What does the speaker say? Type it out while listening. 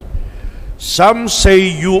Some say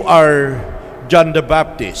you are John the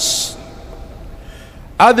Baptist.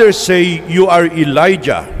 Others say you are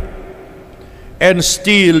Elijah. And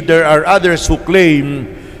still there are others who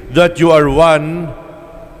claim that you are one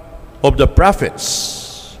of the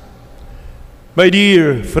prophets. My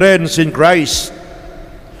dear friends in Christ,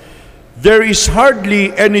 there is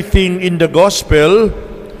hardly anything in the gospel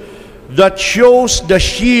that shows the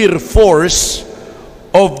sheer force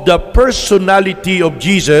of the personality of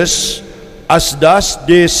Jesus as does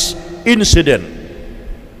this incident.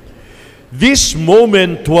 This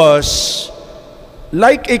moment was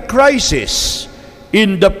like a crisis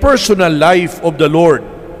in the personal life of the Lord.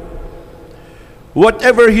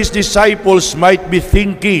 Whatever his disciples might be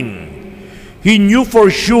thinking, he knew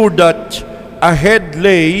for sure that ahead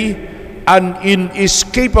lay an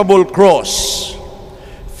inescapable cross.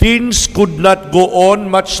 Things could not go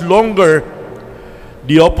on much longer.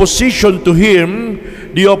 The opposition to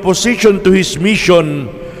him, the opposition to his mission,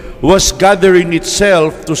 was gathering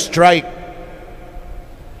itself to strike.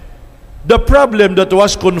 The problem that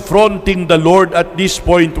was confronting the Lord at this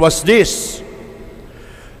point was this: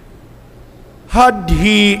 had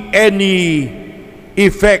he any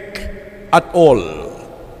effect at all?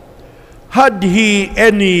 Had he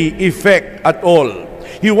any effect at all?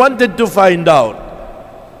 He wanted to find out,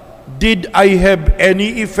 did I have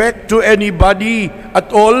any effect to anybody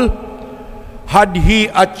at all? Had he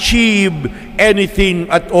achieved anything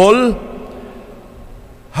at all?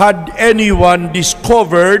 Had anyone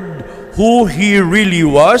discovered who he really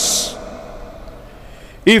was?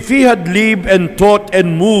 If he had lived and taught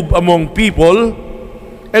and moved among people,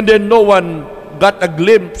 and then no one got a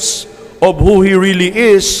glimpse of who he really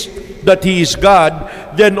is, that he is God,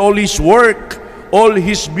 then all his work, all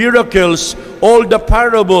his miracles, all the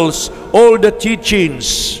parables, all the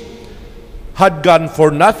teachings had gone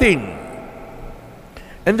for nothing.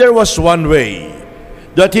 And there was one way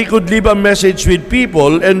that he could leave a message with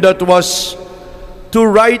people, and that was to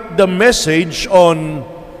write the message on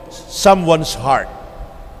someone's heart.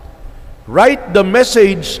 Write the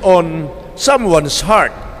message on someone's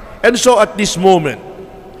heart. And so at this moment,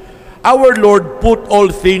 our Lord put all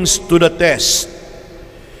things to the test.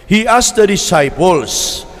 He asked the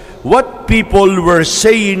disciples what people were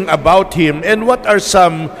saying about him and what are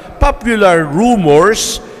some popular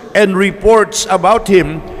rumors and reports about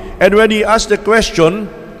him. And when he asked the question,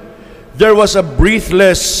 there was a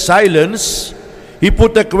breathless silence. He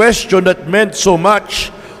put a question that meant so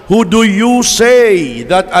much: who do you say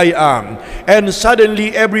that I am? And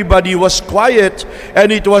suddenly everybody was quiet,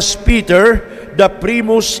 and it was Peter, the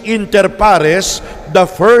primus inter pares, the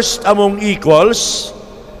first among equals,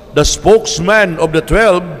 the spokesman of the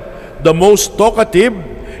 12, the most talkative.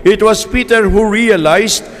 It was Peter who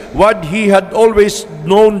realized what he had always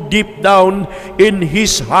known deep down in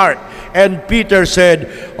his heart. And Peter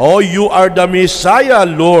said, "Oh, you are the Messiah,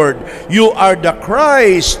 Lord. You are the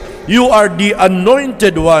Christ. You are the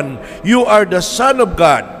Anointed One. You are the Son of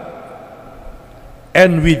God."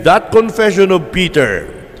 And with that confession of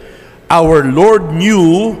Peter, our Lord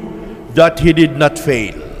knew that he did not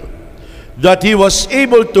fail, that he was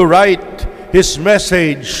able to write his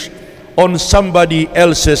message on somebody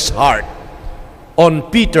else's heart, on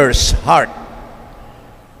Peter's heart.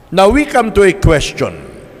 Now we come to a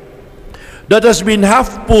question that has been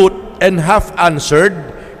half put and half answered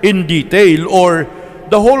in detail, or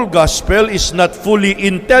the whole gospel is not fully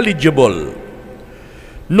intelligible.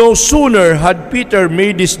 No sooner had Peter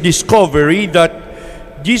made this discovery that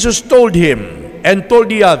Jesus told him and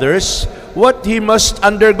told the others what he must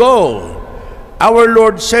undergo. Our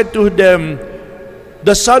Lord said to them,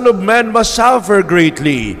 "The Son of Man must suffer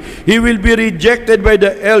greatly. He will be rejected by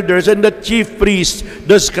the elders and the chief priests,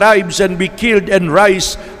 the scribes, and be killed and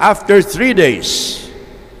rise after 3 days."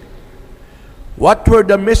 What were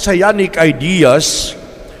the messianic ideas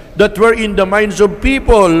that were in the minds of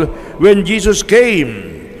people when Jesus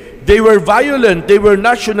came? They were violent, they were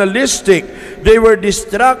nationalistic, they were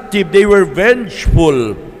destructive, they were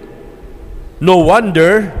vengeful. No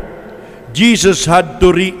wonder Jesus had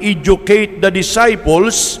to re-educate the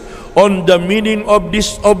disciples on the meaning of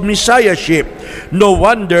messiahship. No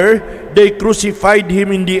wonder they crucified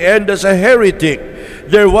him in the end as a heretic.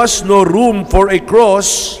 There was no room for a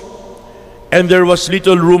cross, and there was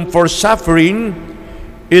little room for suffering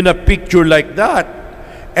in a picture like that.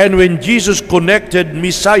 And when Jesus connected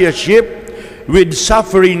messiahship with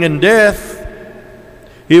suffering and death,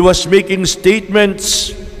 he was making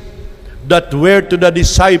statements that were to the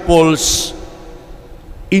disciples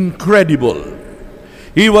incredible.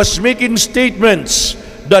 He was making statements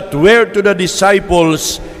that were to the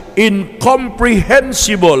disciples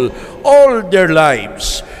incomprehensible all their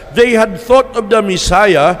lives. they had thought of the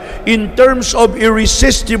Messiah in terms of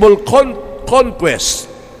irresistible conquest.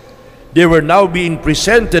 They were now being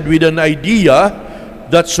presented with an idea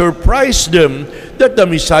that surprised them, that the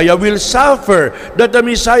Messiah will suffer, that the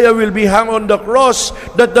Messiah will be hung on the cross,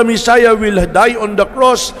 that the Messiah will die on the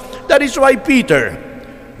cross. That is why Peter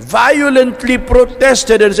violently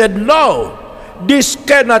protested and said, "No, this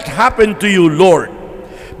cannot happen to you, Lord."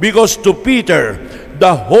 Because to Peter,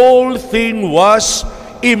 the whole thing was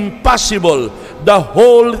impossible. The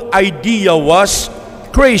whole idea was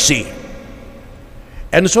crazy.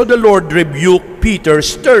 And so the Lord rebuked Peter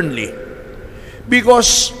sternly,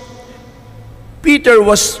 because Peter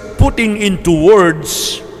was putting into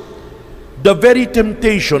words the very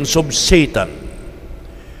temptations of Satan.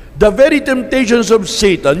 The very temptations of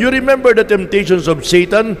Satan. You remember the temptations of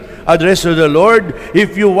Satan addressed to the Lord?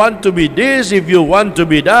 If you want to be this, if you want to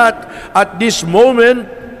be that. At this moment,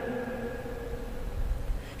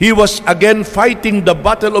 he was again fighting the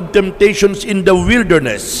battle of temptations in the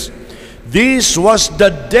wilderness. This was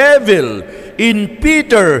the devil in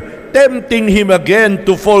Peter, tempting him again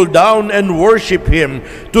to fall down and worship him,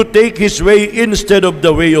 to take his way instead of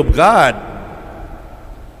the way of God.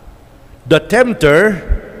 The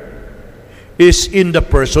tempter is in the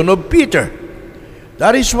person of Peter.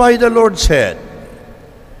 That is why the Lord said,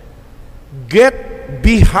 "Get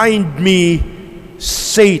behind me,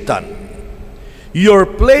 Satan. Your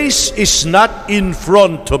place is not in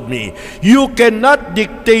front of me. You cannot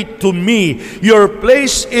dictate to me. Your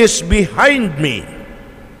place is behind me."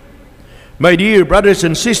 My dear brothers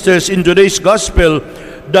and sisters, in today's gospel,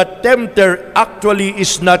 the tempter actually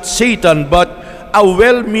is not Satan, but a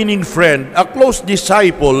well-meaning friend, a close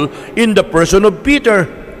disciple in the person of Peter,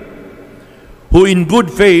 who in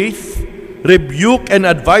good faith rebuked and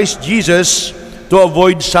advised Jesus to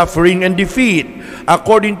avoid suffering and defeat.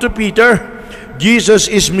 According to Peter, Jesus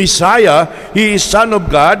is Messiah, He is Son of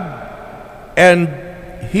God, and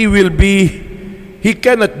He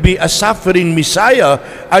cannot be a suffering Messiah,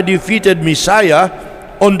 a defeated Messiah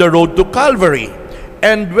on the road to Calvary.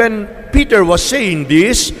 And when Peter was saying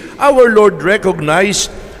this, our Lord recognized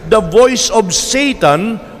the voice of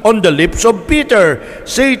Satan on the lips of Peter.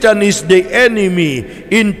 Satan is the enemy.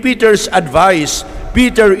 In Peter's advice,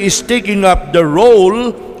 Peter is taking up the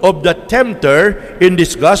role of the tempter in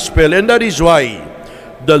this gospel, and that is why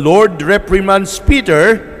the Lord reprimands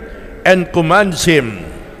Peter and commands him,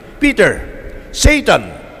 "Peter,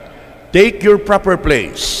 Satan, take your proper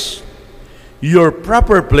place. Your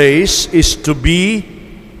proper place is to be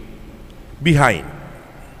behind,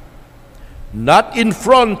 not in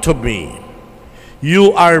front of me.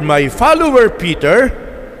 You are my follower, Peter.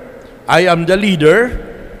 I am the leader."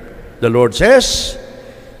 The Lord says,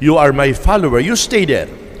 "You are my follower. You stay there.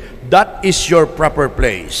 That is your proper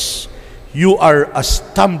place. You are a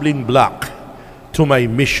stumbling block to my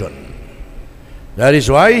mission." That is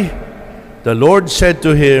why the Lord said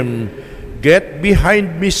to him, "Get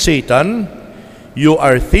behind me, Satan. You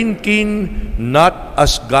are thinking not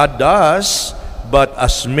as God does, but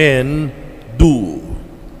as men do."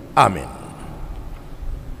 Amen.